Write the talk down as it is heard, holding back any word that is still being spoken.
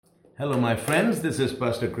Hello, my friends. This is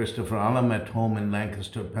Pastor Christopher Alam at home in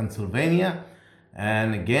Lancaster, Pennsylvania.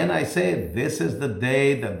 And again, I say, this is the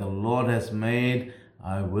day that the Lord has made.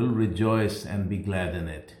 I will rejoice and be glad in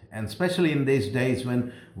it. And especially in these days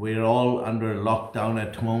when we're all under lockdown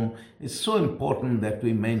at home, it's so important that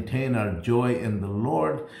we maintain our joy in the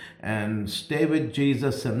Lord and stay with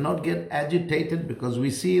Jesus and not get agitated, because we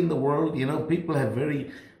see in the world, people have very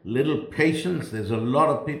little patience. There's a lot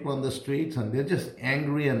of people on the streets and they're just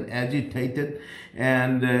angry and agitated.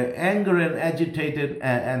 And anger and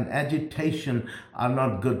agitation are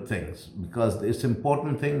not good things, because this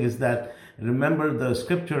important thing is that, remember the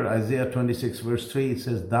scripture, Isaiah 26 verse 3, it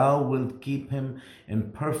says, "Thou wilt keep him in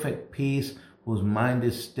perfect peace, whose mind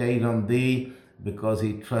is stayed on thee, because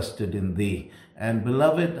he trusted in thee." And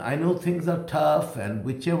beloved, I know things are tough, and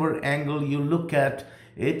whichever angle you look at,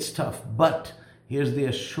 it's tough. But here's the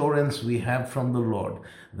assurance we have from the Lord,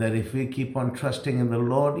 that if we keep on trusting in the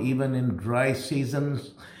Lord, even in dry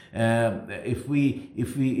seasons, we'll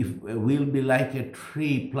be like a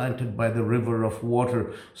tree planted by the river of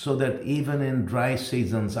water, so that even in dry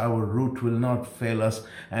seasons our root will not fail us,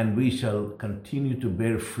 and we shall continue to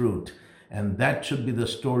bear fruit. And that should be the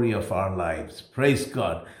story of our lives. Praise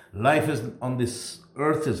God. Life on this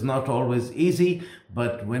earth is not always easy,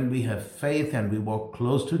 but when we have faith and we walk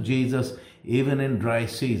close to Jesus, even in dry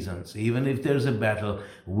seasons, even if there's a battle,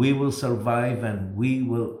 we will survive and we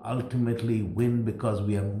will ultimately win, because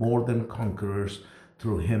we are more than conquerors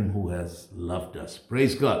through Him who has loved us.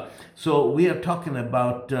 Praise God. So we are talking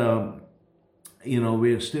about,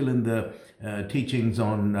 we're still in the teachings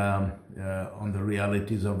on the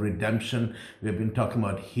realities of redemption. We've been talking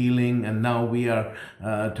about healing, and now we are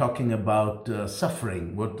talking about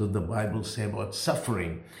suffering. What does the Bible say about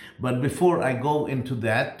suffering? But before I go into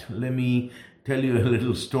that, let me tell you a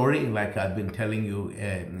little story, like I've been telling you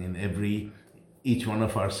in each one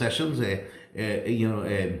of our sessions, a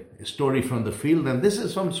story from the field, and this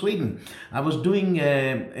is from Sweden. I was doing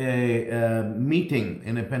a meeting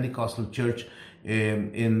in a Pentecostal church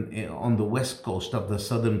on the west coast of the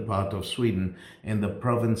southern part of Sweden, in the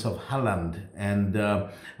province of Halland. And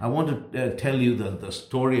I want to tell you the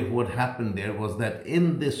story of what happened there was that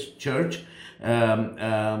in this church,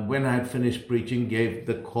 when I had finished preaching, gave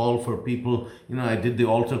the call for people, I did the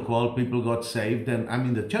altar call, people got saved,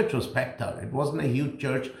 and the church was packed out. It wasn't a huge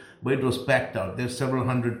church, but it was packed out. There's several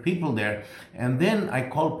hundred people there. And then I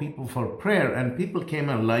called people for prayer, and people came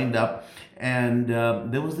and lined up. And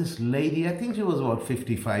there was this lady, I think she was about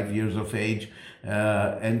 55 years of age,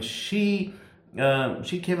 and she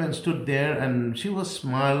came and stood there, and she was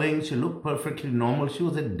smiling. She looked perfectly normal. She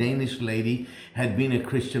was a Danish lady, had been a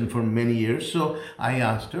Christian for many years. So I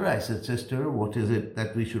asked her, I said, "Sister, what is it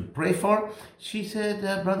that we should pray for?" She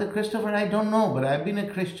said, "Brother Christopher, I don't know, but I've been a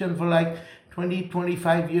Christian for like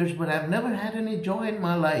 25 years, but I've never had any joy in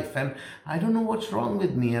my life, and I don't know what's wrong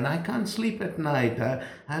with me, and I can't sleep at night. I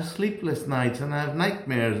have sleepless nights, and I have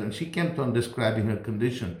nightmares." And she kept on describing her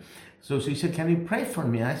condition. So she said, "Can you pray for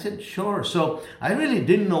me?" I said, "Sure." So I really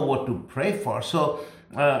didn't know what to pray for. So,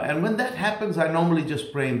 and when that happens, I normally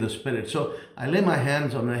just pray in the Spirit. So I lay my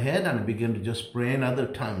hands on her head and I begin to just pray in other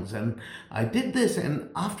tongues. And I did this, and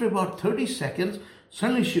after about 30 seconds,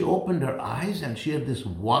 suddenly she opened her eyes, and she had this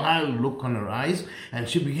wild look on her eyes, and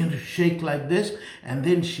she began to shake like this. And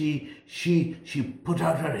then she put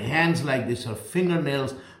out her hands like this. Her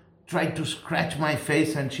fingernails tried to scratch my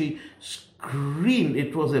face, and she screamed.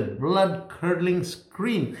 It was a blood-curdling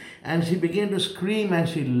scream. And she began to scream, and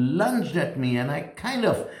she lunged at me, and I kind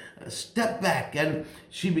of stepped back, and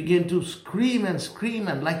she began to scream,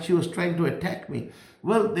 and like she was trying to attack me.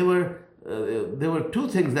 Well, there were two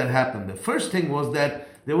things that happened. The first thing was that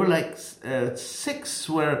there were like six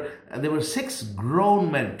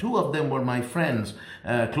grown men. Two of them were my friends,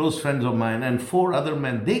 close friends of mine, and four other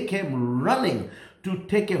men. They came running to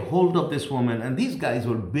take a hold of this woman, and these guys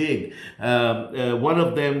were big. One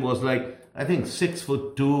of them was like, I think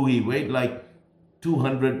 6'2". He weighed like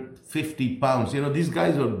 250 pounds. These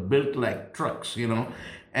guys were built like trucks,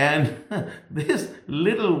 And this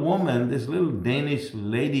little woman, this little Danish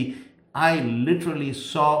lady, I literally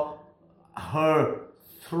saw her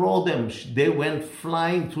throw them. They went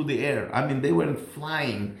flying through the air. They went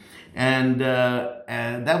flying. And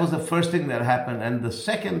that was the first thing that happened. And the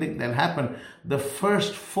second thing that happened, the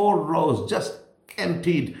first four rows just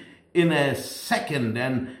emptied in a second,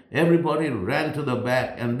 and everybody ran to the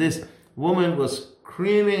back. And this woman was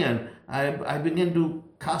screaming, and I began to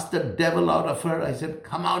cast the devil out of her. I said,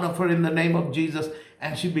 "Come out of her in the name of Jesus."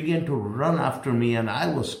 And she began to run after me, and I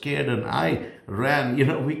was scared, and I ran.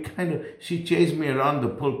 She chased me around the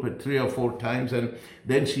pulpit 3 or 4 times, and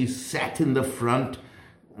then she sat in the front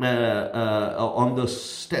on the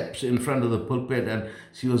steps in front of the pulpit, and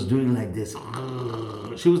she was doing like this.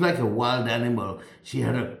 She was like a wild animal. She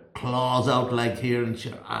had her claws out like here, and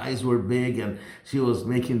her eyes were big, and she was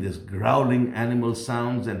making this growling animal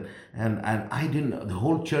sounds, and I didn't. The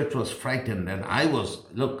whole church was frightened, and I was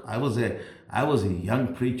a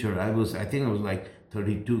young preacher. I think I was like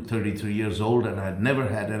 32, 33 years old, and I had never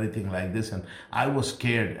had anything like this, and I was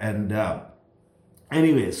scared. And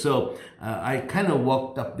anyway, so I kind of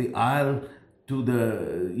walked up the aisle to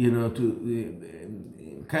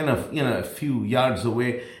a few yards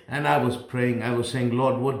away, and I was praying. I was saying,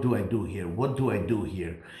 Lord, what do I do here? What do I do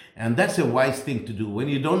here? And that's a wise thing to do. When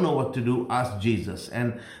you don't know what to do, ask Jesus.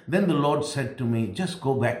 And then the Lord said to me, just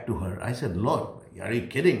go back to her. I said, Lord, are you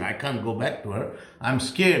kidding? I can't go back to her. I'm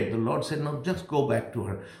scared. The Lord said, no, just go back to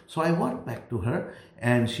her. So I walked back to her,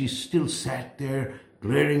 and she still sat there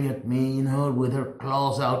glaring at me, with her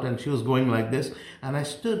claws out, and she was going like this. And I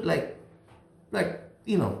stood like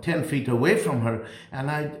 10 feet away from her,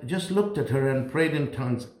 and I just looked at her and prayed in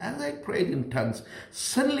tongues. As I prayed in tongues,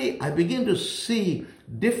 suddenly I began to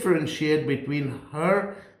differentiate between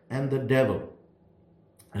her and the devil.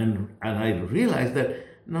 And I realized that,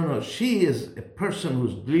 no, she is a person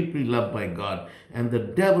who's deeply loved by God, and the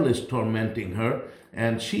devil is tormenting her,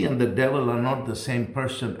 and she and the devil are not the same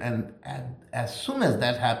person. And as soon as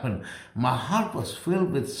that happened, my heart was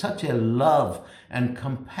filled with such a love and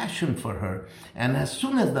compassion for her. And as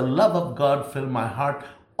soon as the love of God filled my heart,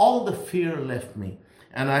 all the fear left me.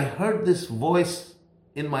 And I heard this voice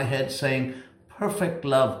in my head saying, perfect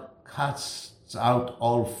love casts out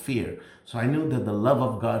all fear. So I knew that the love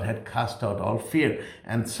of God had cast out all fear.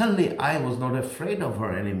 And suddenly I was not afraid of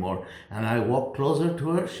her anymore. And I walked closer to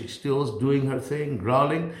her. She still was doing her thing,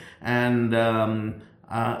 growling. And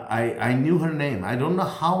I knew her name. I don't know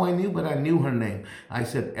how I knew, but I knew her name. I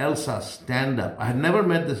said, Elsa, stand up. I had never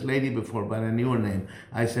met this lady before, but I knew her name.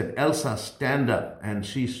 I said, Elsa, stand up. And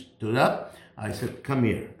she stood up. I said, come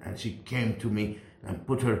here. And she came to me and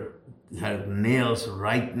put her nails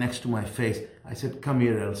right next to my face. I said, come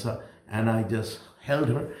here, Elsa. And I just held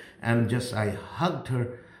her and I hugged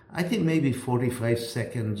her, I think maybe 45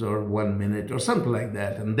 seconds or 1 minute or something like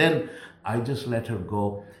that. And then I just let her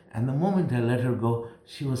go. And the moment I let her go,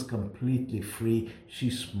 she was completely free. She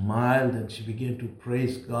smiled and she began to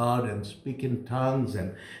praise God and speak in tongues.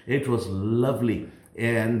 And it was lovely.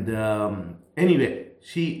 And anyway,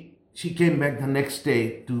 she came back the next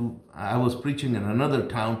day I was preaching in another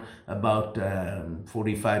town about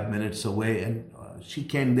 45 minutes away, and she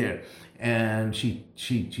came there and she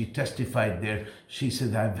testified there. She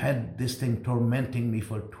said, I've had this thing tormenting me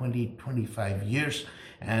for 25 years,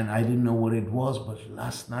 and I didn't know what it was, but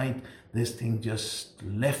last night this thing just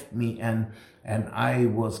left me, and I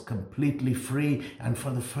was completely free. And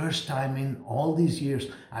for the first time in all these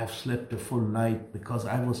years, I've slept a full night because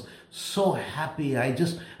I was so happy. I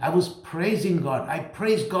was praising God. I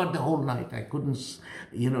praised God the whole night. I couldn't,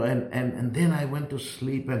 and then I went to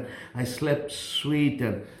sleep and I slept sweet,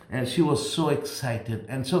 and she was so excited.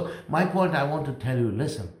 And so my point I want to tell you,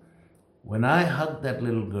 listen, when I hugged that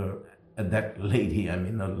little girl, that lady,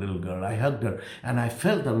 not little girl, I hugged her and I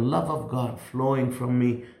felt the love of God flowing from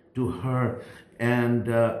me to her, and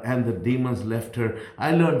the demons left her.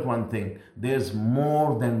 I learned one thing: there's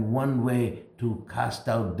more than one way to cast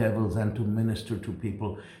out devils and to minister to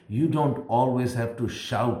people. You don't always have to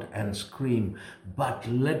shout and scream, but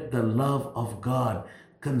let the love of God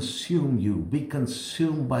consume you. Be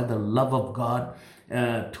consumed by the love of God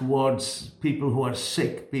towards people who are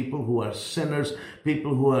sick, people who are sinners,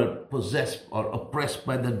 people who are possessed or oppressed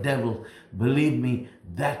by the devil. Believe me,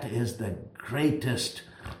 that is the greatest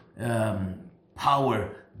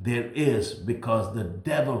power there is, because the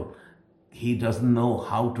devil, he doesn't know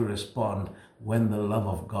how to respond when the love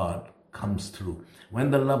of God comes through.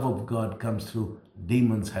 When the love of God comes through,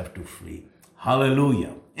 demons have to flee.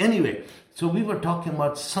 Hallelujah. Anyway, so we were talking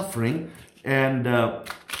about suffering, and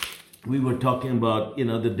we were talking about,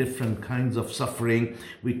 the different kinds of suffering.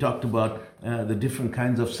 We talked about the different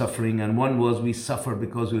kinds of suffering, and one was we suffer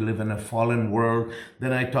because we live in a fallen world.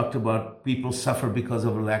 Then I talked about people suffer because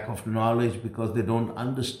of a lack of knowledge, because they don't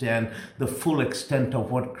understand the full extent of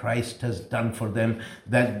what Christ has done for them,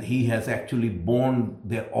 that he has actually borne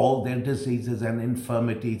all their diseases and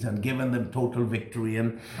infirmities and given them total victory.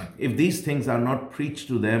 And if these things are not preached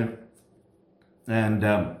to them,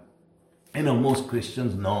 and most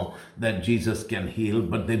Christians know that Jesus can heal,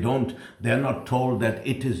 but they're not told that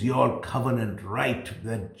it is your covenant right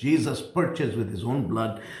that Jesus purchased with his own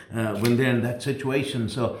blood when they're in that situation.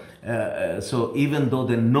 So even though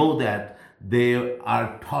they know that, they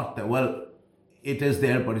are taught that, well, it is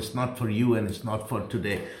there, but it's not for you and it's not for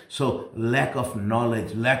today. So lack of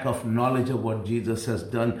knowledge of what Jesus has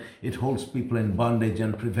done, it holds people in bondage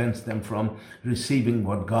and prevents them from receiving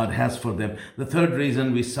what God has for them. The third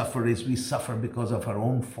reason we suffer is we suffer because of our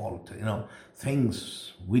own fault,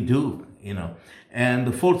 things we do, And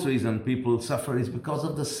the fourth reason people suffer is because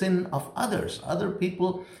of the sin of others. Other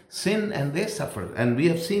people sin and they suffer. And we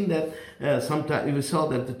have seen that sometimes we saw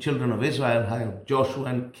that the children of Israel, Joshua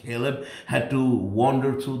and Caleb, had to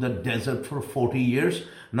wander through the desert for 40 years,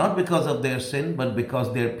 not because of their sin, but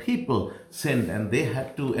because their people sinned and they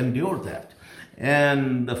had to endure that.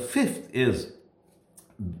 And the fifth is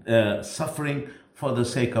suffering for the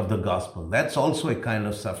sake of the gospel. That's also a kind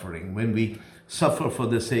of suffering, when we suffer for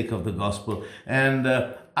the sake of the gospel. And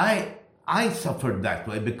I suffered that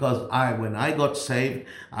way because when I got saved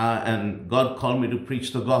and God called me to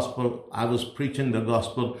preach the gospel, I was preaching the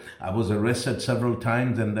gospel. I was arrested several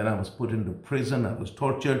times and then I was put into prison. I was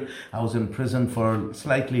tortured. I was in prison for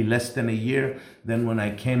slightly less than a year. Then when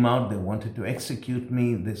I came out, they wanted to execute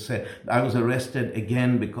me. They said I was arrested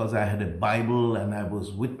again because I had a Bible and I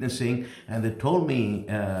was witnessing. And they told me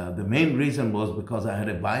the main reason was because I had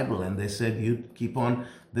a Bible. And they said, you keep on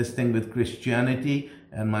this thing with Christianity.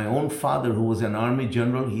 And my own father, who was an army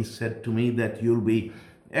general, he said to me that you'll be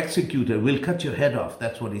executed. We'll cut your head off.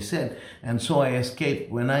 That's what he said. And so I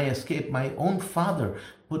escaped. When I escaped, my own father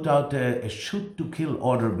put out a shoot-to-kill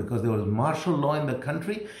order because there was martial law in the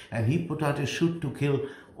country, and he put out a shoot-to-kill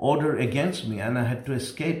order against me, and I had to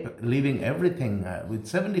escape, leaving everything with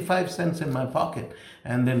 75 cents in my pocket.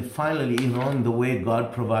 And then finally, in the way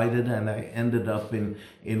God provided, and I ended up in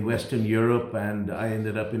Western Europe, and I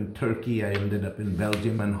ended up in Turkey, I ended up in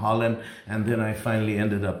Belgium and Holland, and then I finally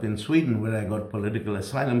ended up in Sweden, where I got political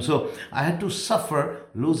asylum. So I had to suffer,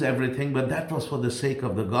 lose everything, but that was for the sake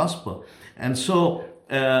of the gospel. And so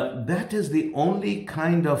that is the only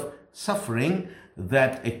kind of suffering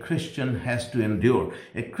that a Christian has to endure.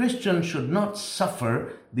 A Christian should not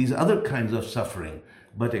suffer these other kinds of suffering,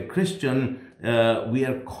 but a Christian, we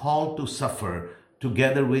are called to suffer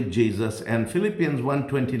together with Jesus. And Philippians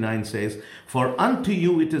 1:29 says, "For unto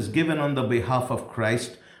you it is given on the behalf of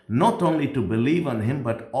Christ, not only to believe on him,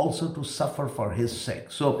 but also to suffer for his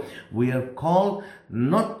sake." So we are called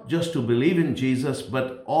not just to believe in Jesus,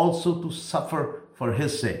 but also to suffer for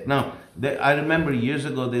his sake. Now, I remember years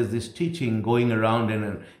ago, there's this teaching going around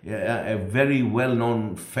in a very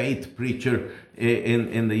well-known faith preacher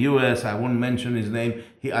in the U.S. I won't mention his name.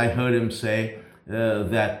 I heard him say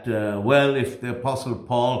that, if the Apostle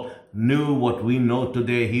Paul knew what we know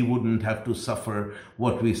today, he wouldn't have to suffer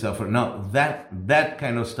what we suffer. Now, that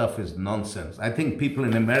kind of stuff is nonsense. I think people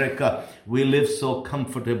in America, we live so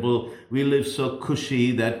comfortable, we live so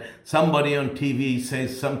cushy that somebody on TV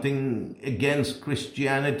says something against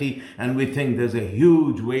Christianity and we think there's a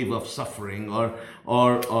huge wave of suffering, or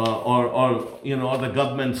the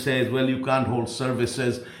government says, well, you can't hold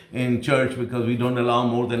services in church because we don't allow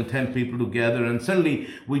more than 10 people to gather. And suddenly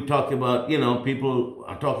we talk about, people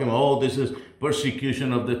are talking about, oh, this is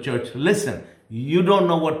persecution of the church. Listen, you don't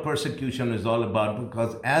know what persecution is all about,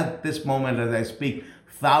 because at this moment, as I speak,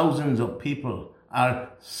 thousands of people are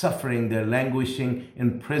suffering. They're languishing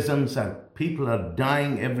in prisons, and people are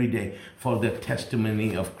dying every day for the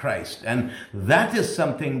testimony of Christ. And that is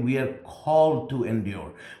something we are called to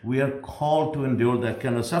endure. We are called to endure that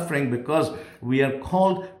kind of suffering because we are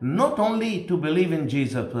called not only to believe in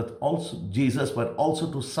Jesus, but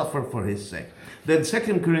also to suffer for his sake. Then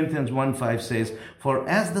 2 Corinthians 1:5 says, "For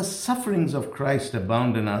as the sufferings of Christ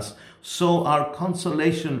abound in us, so our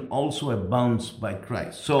consolation also abounds by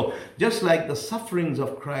Christ." So just like the sufferings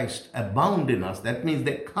of Christ abound in us, that means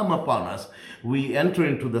they come upon us, we enter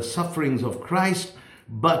into the sufferings of Christ,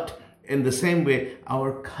 but in the same way,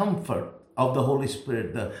 our comfort of the Holy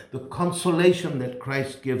Spirit, the consolation that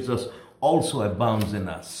Christ gives us also abounds in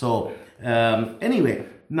us. So anyway,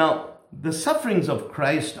 now the sufferings of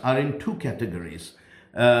Christ are in two categories.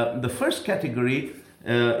 The first category,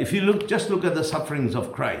 if you look at the sufferings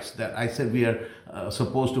of Christ, that I said we are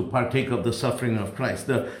supposed to partake of the suffering of Christ.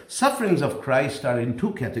 The sufferings of Christ are in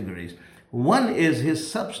two categories. One is his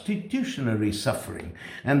substitutionary suffering,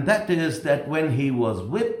 and that is that when he was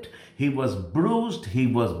whipped, he was bruised, he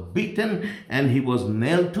was beaten, and he was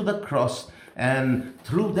nailed to the cross. And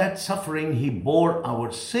through that suffering, he bore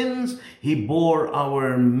our sins, he bore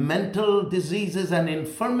our mental diseases and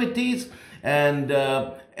infirmities, and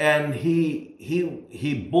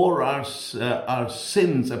he bore our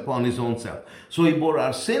sins upon his own self. So he bore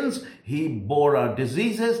our sins, he bore our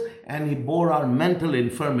diseases, and he bore our mental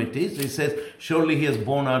infirmities. He says, surely he has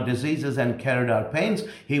borne our diseases and carried our pains.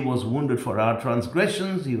 He was wounded for our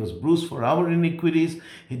transgressions. He was bruised for our iniquities.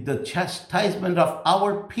 The chastisement of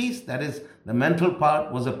our peace, that is the mental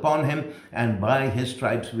part, was upon him, and by his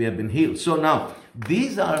stripes we have been healed. So now,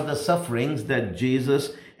 these are the sufferings that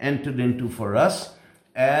Jesus entered into for us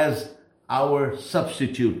as our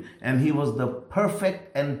substitute, and he was the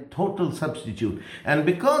perfect and total substitute. And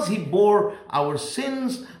because he bore our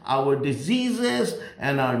sins, our diseases,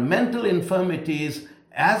 and our mental infirmities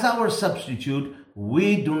as our substitute,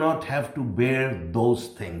 we do not have to bear those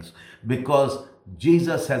things, because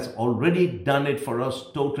Jesus has already done it for us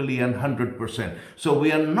totally and 100%. So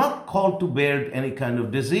we are not called to bear any kind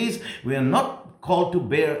of disease. We are not called to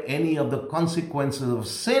bear any of the consequences of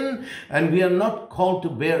sin, and we are not called to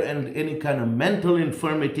bear any kind of mental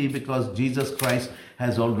infirmity, because Jesus Christ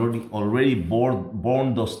has already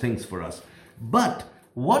borne those things for us. But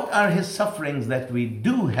what are his sufferings that we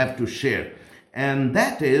do have to share? And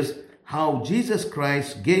that is how Jesus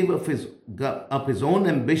Christ gave up his own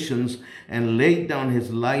ambitions and laid down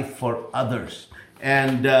his life for others.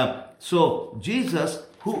 And so Jesus,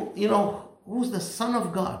 who's the Son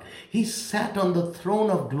of God, he sat on the throne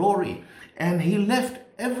of glory, and he left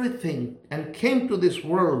everything and came to this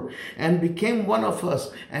world and became one of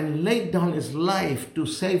us and laid down his life to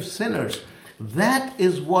save sinners. That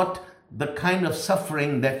is what the kind of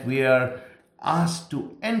suffering that we are asked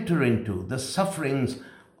to enter into, the sufferings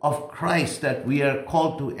of Christ that we are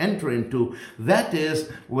called to enter into. That is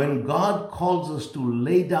when God calls us to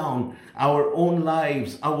lay down our own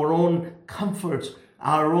lives, our own comforts,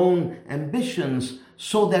 our own ambitions,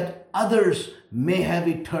 so that others may have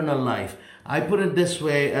eternal life. I put it this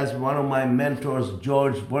way, as one of my mentors,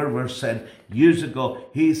 George Berber, said years ago.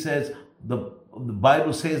 He says, the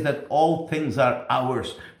Bible says that all things are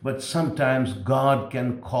ours, but sometimes God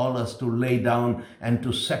can call us to lay down and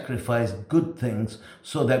to sacrifice good things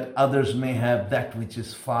so that others may have that which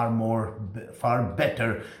is far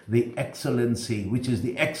better, the excellency, which is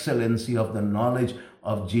the excellency of the knowledge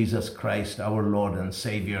of Jesus Christ, our Lord and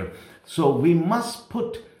Savior. So we must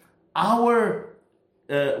put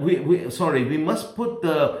we must put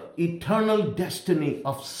the eternal destiny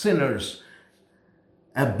of sinners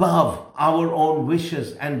above our own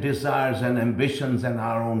wishes and desires and ambitions and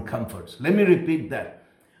our own comforts. Let me repeat that.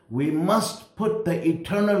 We must put the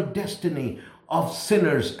eternal destiny of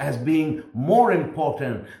sinners as being more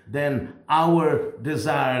important than our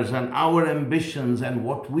desires and our ambitions and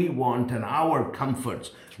what we want and our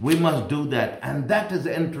comforts. We must do that, and that is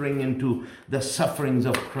entering into the sufferings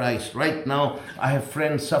of Christ. Right now, I have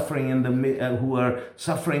friends suffering who are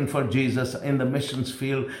suffering for Jesus in the missions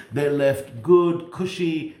field. They left good,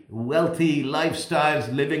 cushy, wealthy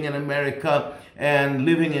lifestyles, living in America and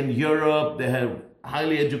living in Europe. They have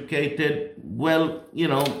highly educated,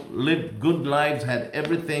 lived good lives, had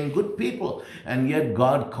everything, good people. And yet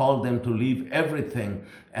God called them to leave everything.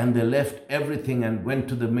 And they left everything and went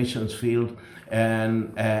to the missions field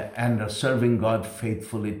and are serving God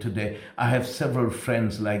faithfully today. I have several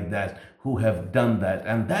friends like that who have done that.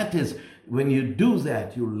 And that is, when you do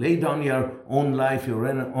that, you lay down your own life, your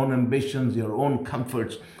own ambitions, your own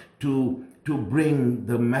comforts to bring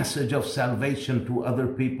the message of salvation to other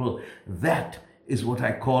people. That is what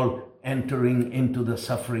I call entering into the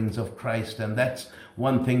sufferings of Christ. And that's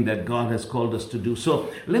one thing that God has called us to do. So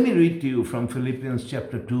let me read to you from Philippians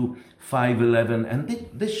chapter 2, 5:11. And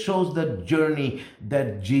this shows the journey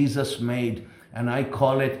that Jesus made. And I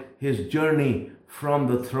call it his journey from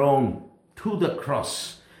the throne to the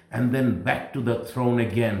cross and then back to the throne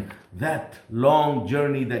again. That long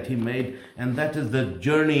journey that he made. And that is the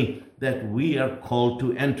journey that we are called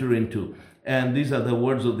to enter into. And these are the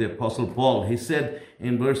words of the Apostle Paul. He said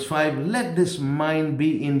in verse 5, "Let this mind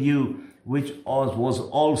be in you, which was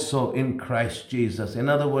also in Christ Jesus." In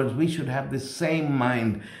other words, we should have the same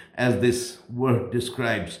mind as this word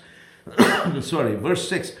describes. Verse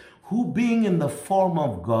 6, "Who being in the form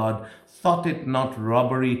of God, thought it not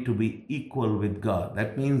robbery to be equal with God."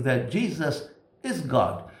 That means that Jesus is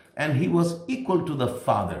God, and he was equal to the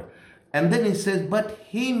Father. And then he says, "But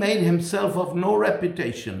he made himself of no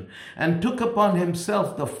reputation, and took upon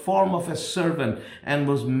himself the form of a servant, and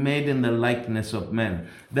was made in the likeness of men."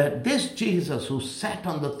 That this Jesus who sat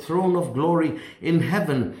on the throne of glory in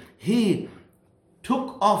heaven, he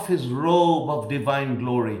took off his robe of divine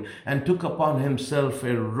glory and took upon himself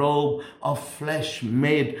a robe of flesh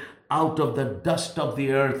made out of the dust of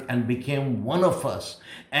the earth and became one of us.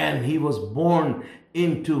 And he was born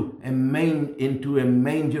into a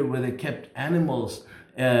manger where they kept animals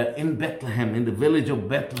in Bethlehem, in the village of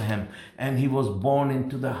Bethlehem. And he was born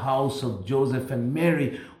into the house of Joseph and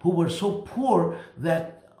Mary, who were so poor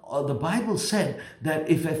that the Bible said that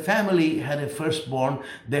if a family had a firstborn,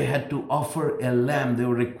 they had to offer a lamb. They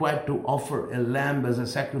were required to offer a lamb as a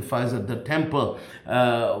sacrifice at the temple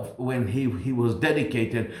when he was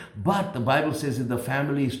dedicated. But the Bible says if the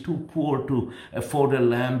family is too poor to afford a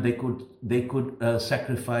lamb, they could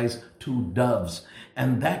sacrifice 2 doves.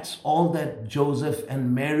 And that's all that Joseph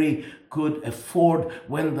and Mary could afford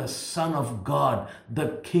when the Son of God,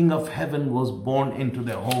 the King of Heaven, was born into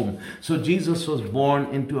their home. So Jesus was born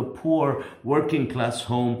into a poor working class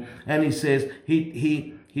home, and he says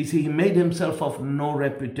he made himself of no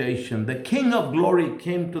reputation. The King of Glory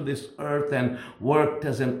came to this earth and worked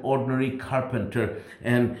as an ordinary carpenter,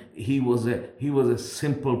 and he was a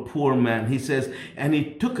simple poor man. He says, and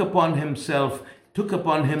he took upon him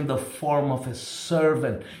the form of a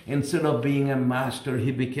servant. Instead of being a master,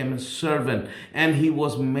 he became a servant. And he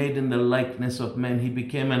was made in the likeness of men. He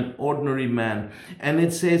became an ordinary man. And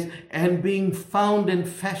it says, and being found in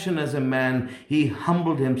fashion as a man, he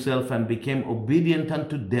humbled himself and became obedient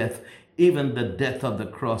unto death, even the death of the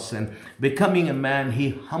cross. And becoming a man, he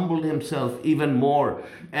humbled himself even more,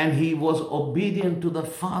 and he was obedient to the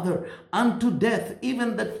Father unto death,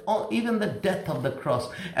 even the death of the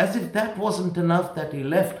cross. As if that wasn't enough, that he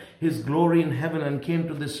left his glory in heaven and came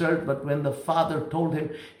to this earth. But when the Father told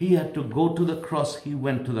him he had to go to the cross, he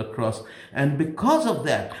went to the cross. And because of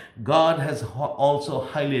that, God has also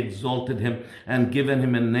highly exalted him and given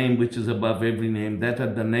him a name which is above every name, that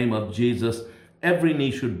at the name of Jesus every knee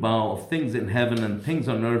should bow, of things in heaven and things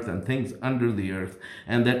on earth and things under the earth,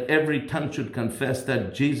 and that every tongue should confess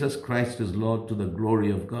that Jesus Christ is Lord, to the glory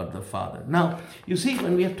of God the Father. Now, you see,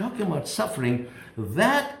 when we are talking about suffering,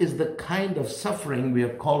 that is the kind of suffering we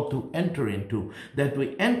are called to enter into, that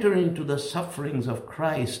we enter into the sufferings of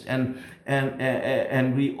Christ and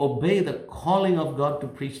we obey the calling of God to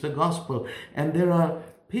preach the gospel. And there are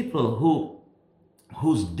people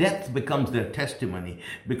whose death becomes their testimony,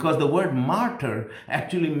 because the word martyr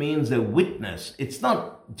actually means a witness. It's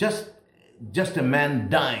not just a man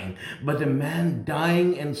dying, but a man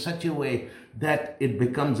dying in such a way that it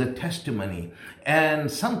becomes a testimony. And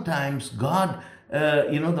sometimes God,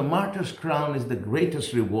 the martyr's crown is the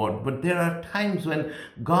greatest reward, but there are times when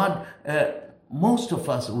God, most of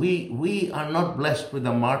us, we are not blessed with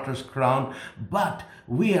the martyr's crown, but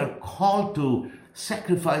we are called to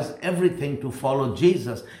sacrifice everything to follow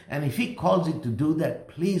Jesus. And if he calls you to do that,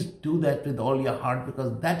 please do that with all your heart,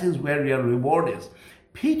 because that is where your reward is.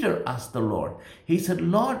 Peter asked the Lord, he said,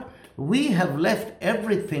 Lord, we have left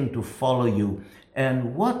everything to follow you,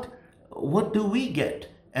 and what do we get?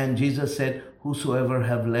 And Jesus said, whosoever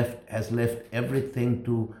has left everything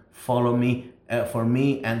to follow me, for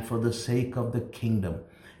me and for the sake of the kingdom.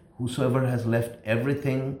 Whosoever has left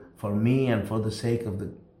everything for me and for the sake of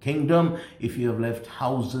the kingdom, if you have left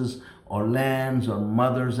houses or lands or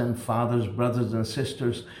mothers and fathers, brothers and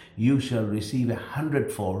sisters, you shall receive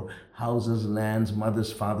 100-fold. Houses, lands,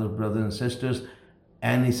 mothers, fathers, brothers and sisters.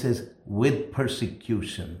 And he says, with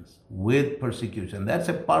persecutions. That's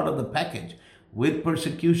a part of the package. With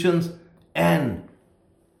persecutions and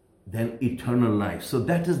then eternal life. So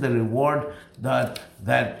that is the reward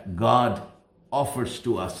that God offers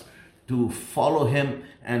to us, to follow him,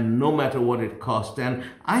 and no matter what it costs. And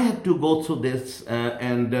I had to go through this,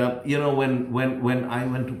 when I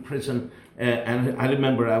went to prison, and I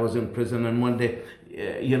remember I was in prison, and one day,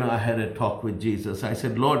 I had a talk with Jesus. I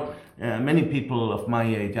said, Lord, many people of my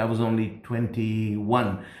age, I was only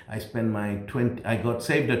 21. I got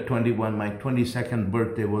saved at 21. My 22nd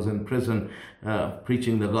birthday was in prison,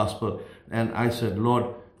 preaching the gospel. And I said,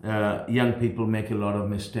 Lord, young people make a lot of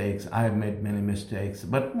mistakes. I have made many mistakes,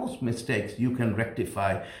 but most mistakes you can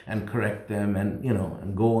rectify and correct them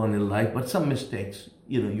and go on in life. But some mistakes,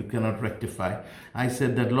 you cannot rectify. I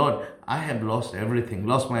said that, Lord, I have lost everything.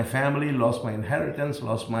 Lost my family, lost my inheritance,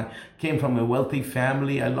 came from a wealthy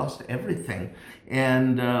family. I lost everything.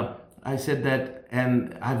 And I said that,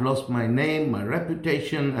 and I've lost my name, my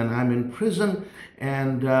reputation, and I'm in prison,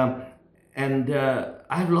 and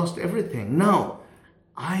I've lost everything. Now,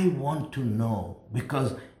 I want to know,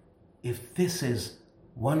 because if this is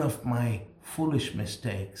one of my foolish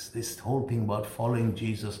mistakes, this whole thing about following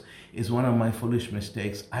Jesus is one of my foolish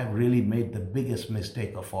mistakes, I've really made the biggest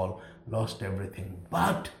mistake of all, lost everything.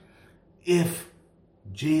 But if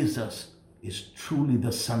Jesus is truly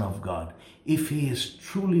the Son of God, if he is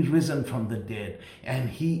truly risen from the dead, and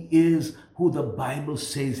he is who the Bible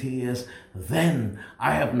says he is, then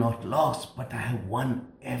I have not lost, but I have won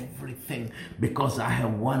everything, because I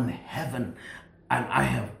have won heaven and I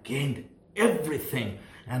have gained everything.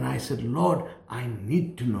 And I said, Lord, I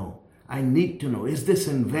need to know. I need to know, is this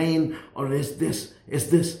in vain, or is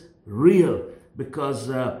this real? Because,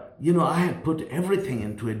 I had put everything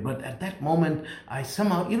into it. But at that moment, I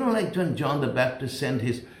somehow, like when John the Baptist sent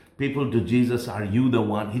his people to Jesus, are you the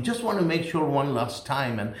one? He just wanted to make sure one last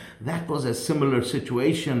time. And that was a similar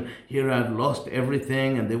situation. Here I've lost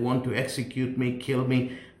everything and they want to execute me, kill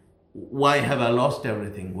me. Why have I lost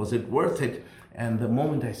everything? Was it worth it? And the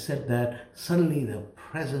moment I said that, suddenly the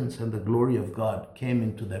presence and the glory of God came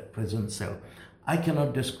into that prison cell. I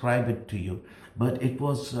cannot describe it to you, but it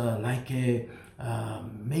was like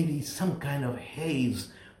maybe some kind of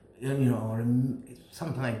haze, or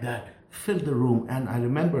something like that, filled the room. And I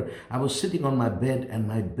remember I was sitting on my bed, and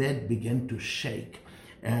my bed began to shake,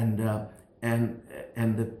 and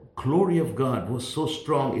the glory of God was so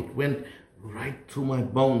strong, it went right through my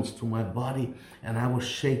bones, through my body, and I was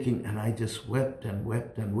shaking, and I just wept and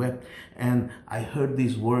wept and wept. And I heard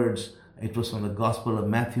these words. It was from the Gospel of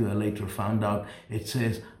Matthew. I later found out it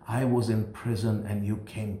says, I was in prison and you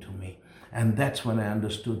came to me. And that's when I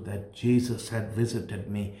understood that Jesus had visited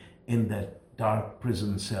me in that dark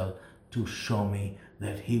prison cell to show me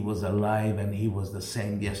that he was alive and he was the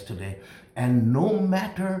same yesterday. And no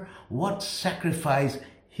matter what sacrifice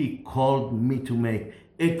he called me to make,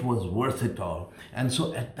 it was worth it all. And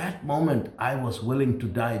so at that moment, I was willing to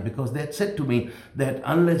die, because they had said to me that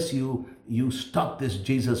unless you stop this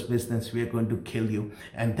Jesus business, we are going to kill you.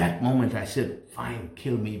 And that moment I said, fine,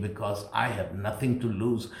 kill me, because I have nothing to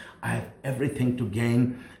lose. I have everything to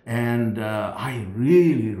gain. And I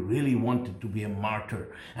really, really wanted to be a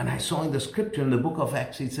martyr. And I saw in the scripture, in the book of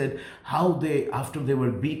Acts, he said how they, after they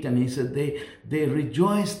were beaten, he said they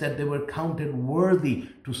rejoiced that they were counted worthy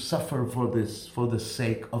to suffer for the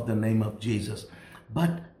sake of the name of Jesus.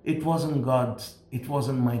 But it wasn't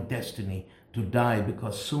my destiny to die,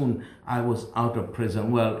 because soon I was out of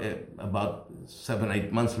prison. Well, about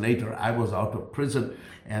 7-8 months later, I was out of prison,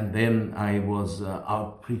 and then I was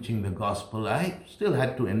out preaching the gospel. I still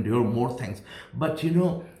had to endure more things, but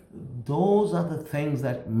those are the things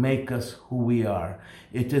that make us who we are.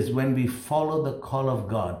 It is when we follow the call of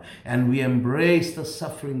God and we embrace the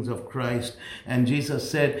sufferings of Christ. And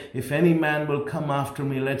Jesus said, if any man will come after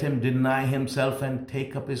me, let him deny himself and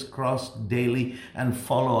take up his cross daily and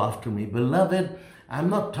follow after me. Beloved, I'm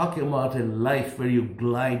not talking about a life where you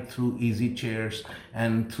glide through easy chairs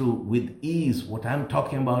and through with ease. What I'm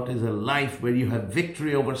talking about is a life where you have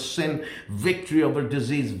victory over sin, victory over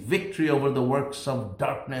disease, victory over the works of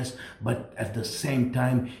darkness, but at the same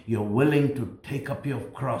time, you're willing to take up your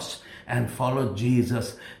cross and follow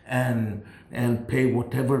Jesus and pay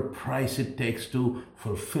whatever price it takes to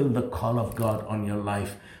fulfill the call of God on your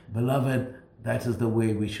life. Beloved, that is the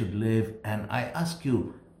way we should live. And I ask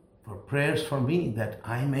you for prayers for me, that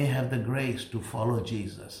I may have the grace to follow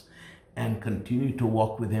Jesus and continue to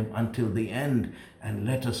walk with him until the end. And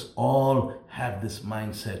let us all have this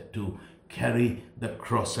mindset to carry the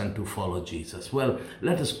cross and to follow Jesus. Well,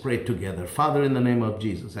 let us pray together. Father, in the name of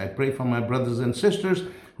Jesus, I pray for my brothers and sisters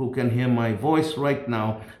who can hear my voice right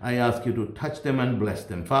now. I ask you to touch them and bless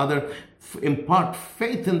them. Father, impart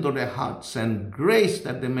faith into their hearts and grace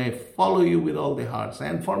that they may follow you with all their hearts.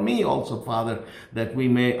 And for me also, Father, that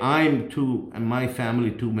I too and my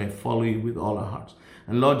family too may follow you with all our hearts.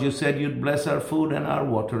 And Lord, you said you'd bless our food and our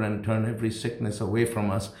water and turn every sickness away from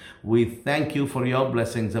us. We thank you for your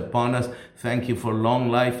blessings upon us. Thank you for long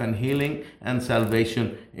life and healing and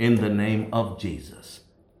salvation in the name of Jesus.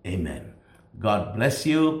 Amen. God bless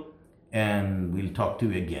you, and we'll talk to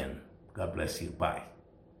you again. God bless you. Bye.